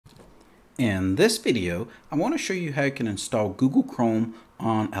In this video, I want to show you how you can install Google Chrome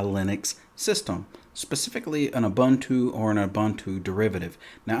on a Linux system, specifically an Ubuntu or an Ubuntu derivative.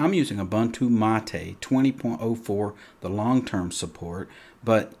 Now I'm using Ubuntu MATE 20.04, the long-term support,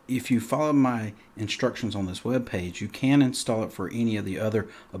 but if you follow my instructions on this web page, you can install it for any of the other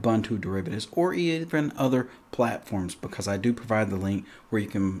Ubuntu derivatives or even other platforms, because I do provide the link where you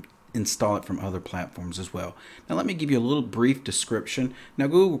can install it from other platforms as well. Now let me give you a little brief description. Now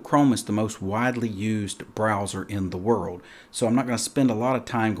Google Chrome is the most widely used browser in the world, so I'm not going to spend a lot of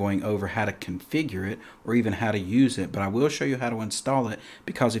time going over how to configure it or even how to use it, but I will show you how to install it,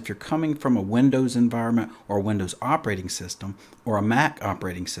 because if you're coming from a Windows environment or a Windows operating system or a Mac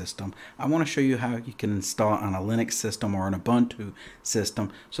operating system, I want to show you how you can install it on a Linux system or an Ubuntu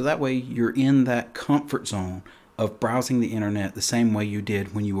system, so that way you're in that comfort zone of browsing the internet the same way you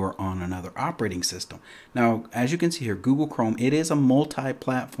did when you were on another operating system. Now, as you can see here, Google Chrome, it is a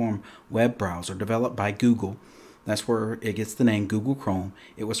multi-platform web browser developed by Google. That's where it gets the name Google Chrome.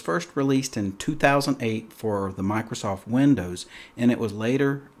 It was first released in 2008 for the Microsoft Windows, and it was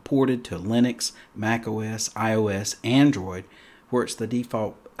later ported to Linux, Mac OS, iOS, Android, where it's the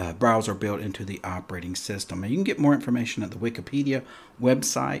default browser built into the operating system. Now, you can get more information at the Wikipedia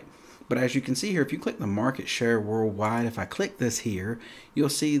website. But as you can see here, if you click the market share worldwide, if I click this here, you'll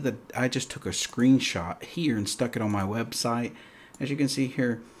see that I just took a screenshot here and stuck it on my website. As you can see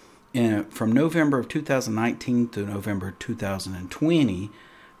here, from November of 2019 to November 2020,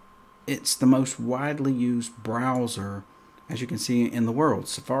 it's the most widely used browser, as you can see, in the world.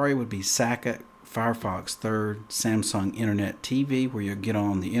 Safari would be second, Firefox third, Samsung Internet TV, where you get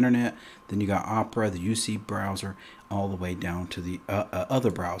on the internet. Then you got Opera, the UC browser, all the way down to the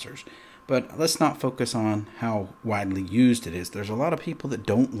other browsers. But let's not focus on how widely used it is. There's a lot of people that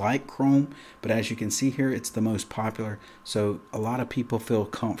don't like Chrome, but as you can see here, it's the most popular, so a lot of people feel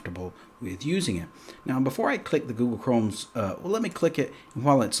comfortable with using it. Now, before I click the Google Chrome's, let me click it, and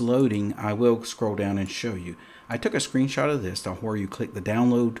while it's loading, I will scroll down and show you. I took a screenshot of this to where you click the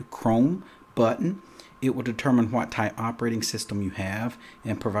Download Chrome button. It will determine what type operating system you have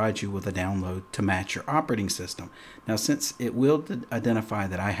and provide you with a download to match your operating system. Now, since it will identify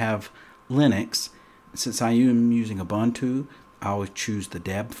that I have Linux, since I am using Ubuntu, I would choose the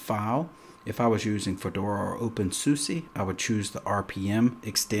deb file. If I was using Fedora or OpenSUSE, I would choose the RPM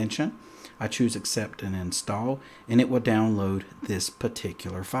extension. I choose accept and install, and it will download this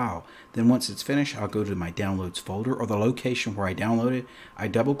particular file. Then once it's finished, I'll go to my downloads folder or the location where I downloaded. I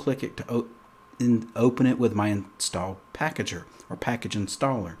double click it to open it with my install packager or package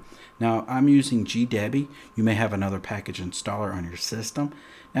installer. Now I'm using GDebi. You may have another package installer on your system.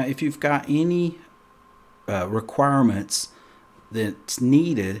 Now if you've got any requirements that's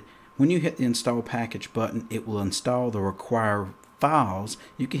needed, when you hit the install package button, it will install the required files.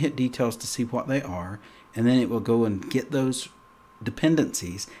 You can hit details to see what they are, and then it will go and get those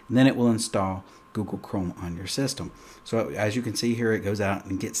dependencies, and then it will install Google Chrome on your system. So as you can see here, it goes out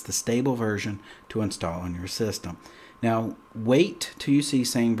and gets the stable version to install on your system. Now wait till you see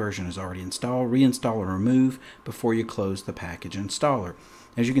same version is already installed, reinstall or remove before you close the package installer.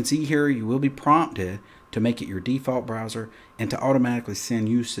 As you can see here, you will be prompted to make it your default browser and to automatically send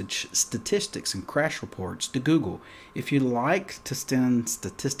usage statistics and crash reports to Google. If you like to send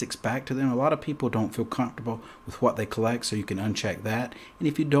statistics back to them, a lot of people don't feel comfortable with what they collect, so you can uncheck that. And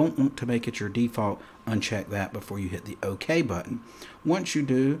if you don't want to make it your default, uncheck that before you hit the OK button. Once you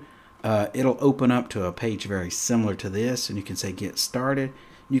do, it'll open up to a page very similar to this, and you can say get started.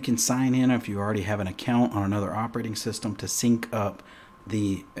 You can sign in if you already have an account on another operating system to sync up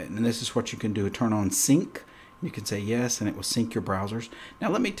and this is what you can do, turn on sync. You can say yes, and it will sync your browsers. Now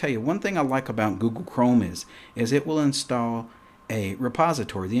let me tell you, one thing I like about Google Chrome is it will install a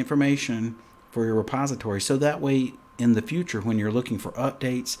repository, the information for your repository, so that way in the future when you're looking for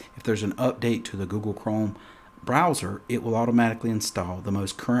updates, if there's an update to the Google Chrome browser, it will automatically install the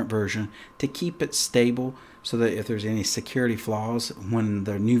most current version to keep it stable, so that if there's any security flaws when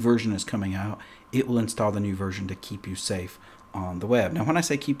the new version is coming out, it will install the new version to keep you safe on the web. Now when I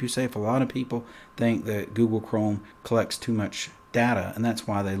say keep you safe, a lot of people think that Google Chrome collects too much data, and that's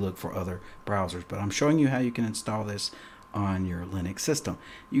why they look for other browsers. But I'm showing you how you can install this on your Linux system.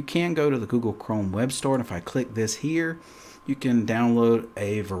 You can go to the Google Chrome web store, and if I click this here, you can download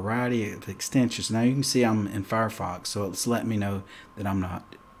a variety of extensions. Now you can see I'm in Firefox, so it's letting me know that I'm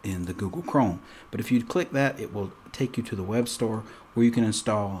not in the Google Chrome. But if you click that, it will take you to the web store where you can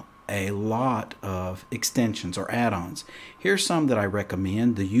install a lot of extensions or add-ons. Here's some that I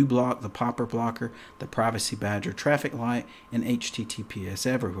recommend: the uBlock, the Popper Blocker, the Privacy Badger, Traffic Light, and HTTPS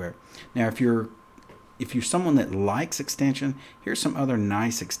Everywhere. Now if you're if you're someone that likes extension, here's some other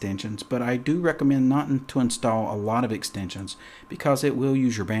nice extensions, but I do recommend not to install a lot of extensions because it will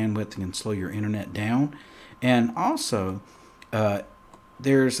use your bandwidth and slow your internet down. And also,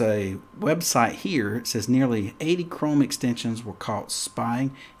 there's a website here. It says nearly 80 Chrome extensions were caught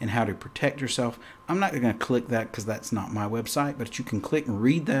spying and how to protect yourself. I'm not going to click that because that's not my website, but you can click and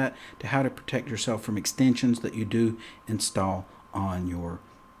read that to how to protect yourself from extensions that you do install on your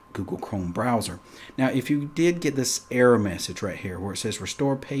Google Chrome browser. Now, if you did get this error message right here where it says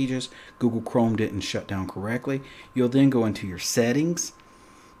restore pages, Google Chrome didn't shut down correctly, you'll then go into your settings.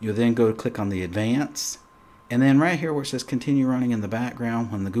 You'll then go to click on the advanced. And then right here where it says continue running in the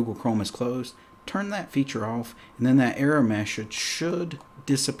background when the Google Chrome is closed, turn that feature off, and then that error message should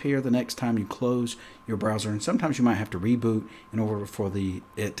disappear the next time you close your browser. And sometimes you might have to reboot in order for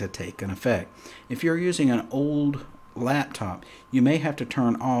it to take an effect. If you're using an old laptop, you may have to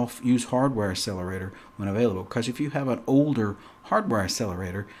turn off use hardware accelerator when available, because if you have an older hardware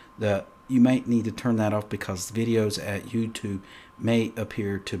accelerator, you might need to turn that off because videos at YouTube may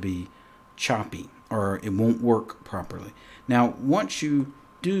appear to be choppy or it won't work properly. Now, once you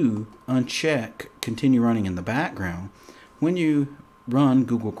do uncheck continue running in the background, when you run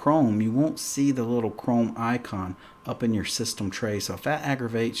Google Chrome, you won't see the little Chrome icon up in your system tray. So if that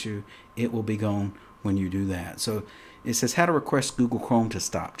aggravates you, it will be gone when you do that. So it says how to request Google Chrome to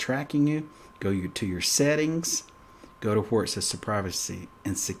stop tracking you. Go to your settings, go to where it says privacy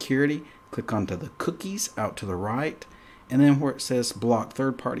and security, click onto the cookies out to the right, and then where it says block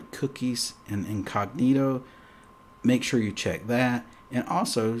third-party cookies and incognito, make sure you check that. And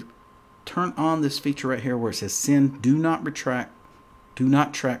also turn on this feature right here where it says send do not track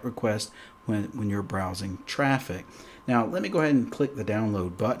requests when you're browsing traffic. Now let me go ahead and click the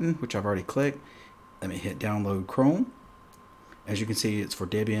download button, which I've already clicked. Let me hit download Chrome. As you can see, it's for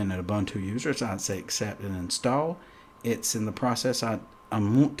Debian and Ubuntu users. So I'd say accept and install. It's in the process. I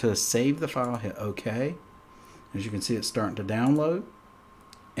want to save the file, hit OK. As you can see, it's starting to download.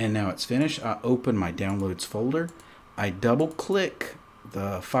 And now it's finished. I open my downloads folder. I double click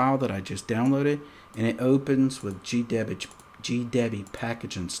the file that I just downloaded, and it opens with GDebi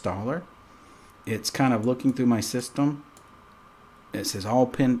package installer. It's kind of looking through my system. It says all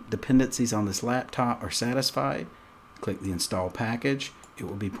dependencies on this laptop are satisfied. Click the install package. It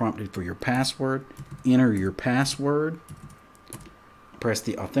will be prompted for your password. Enter your password. Press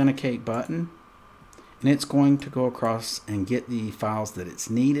the authenticate button. And it's going to go across and get the files that it's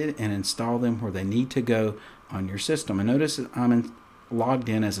needed and install them where they need to go on your system. And notice that I'm logged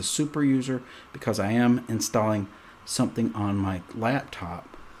in as a super user because I am installing something on my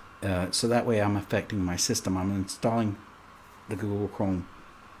laptop. So that way I'm affecting my system. I'm installing the Google Chrome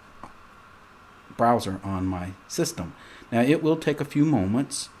browser on my system. Now it will take a few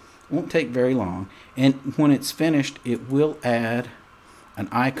moments. It won't take very long. And when it's finished, it will add an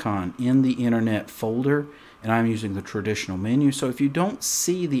icon in the internet folder, and I'm using the traditional menu. So if you don't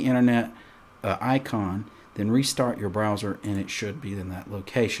see the internet icon, then restart your browser and it should be in that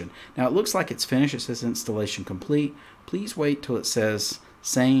location. Now it looks like it's finished. It says installation complete. Please wait till it says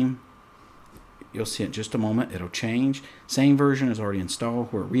same. You'll see it in just a moment. It'll change. Same version is already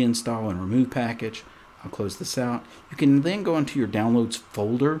installed. Where reinstall and remove package. I'll close this out. You can then go into your downloads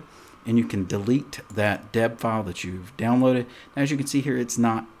folder and you can delete that deb file that you've downloaded. Now, as you can see here, it's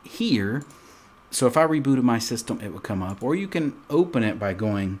not here. So if I rebooted my system, it would come up. Or you can open it by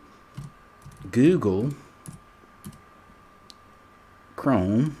going Google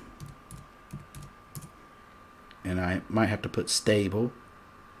Chrome, and I might have to put stable.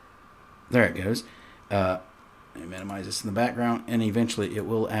 There it goes. Let me minimize this in the background, and eventually it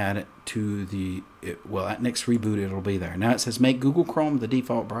will add it to the, at next reboot it'll be there. Now it says make Google Chrome the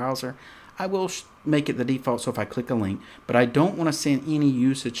default browser. I will make it the default, so if I click a link, but I don't want to send any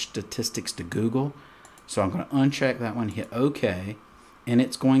usage statistics to Google, so I'm going to uncheck that one, hit OK, and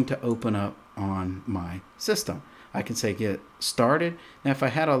it's going to open up on my system. I can say get started. Now if I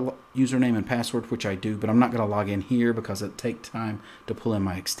had a username and password, which I do, but I'm not going to log in here because it takes time to pull in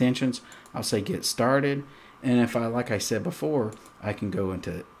my extensions, I'll say get started. And if I, like I said before, I can go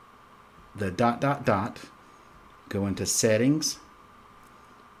into the ... go into settings.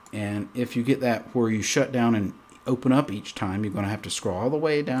 And if you get that where you shut down and open up each time, you're going to have to scroll all the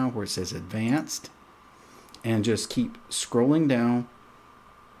way down where it says advanced and just keep scrolling down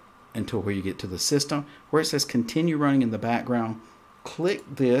until where you get to the system. Where it says continue running in the background, click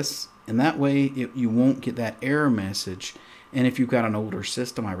this, and that way you won't get that error message. And if you've got an older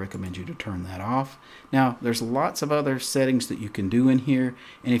system, I recommend you to turn that off. Now, there's lots of other settings that you can do in here.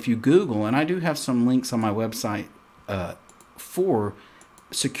 And if you Google, and I do have some links on my website for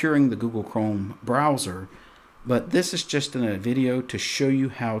securing the Google Chrome browser, but this is just in a video to show you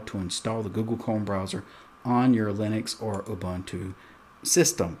how to install the Google Chrome browser on your Linux or Ubuntu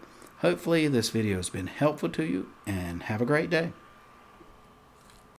system. Hopefully this video has been helpful to you, and have a great day.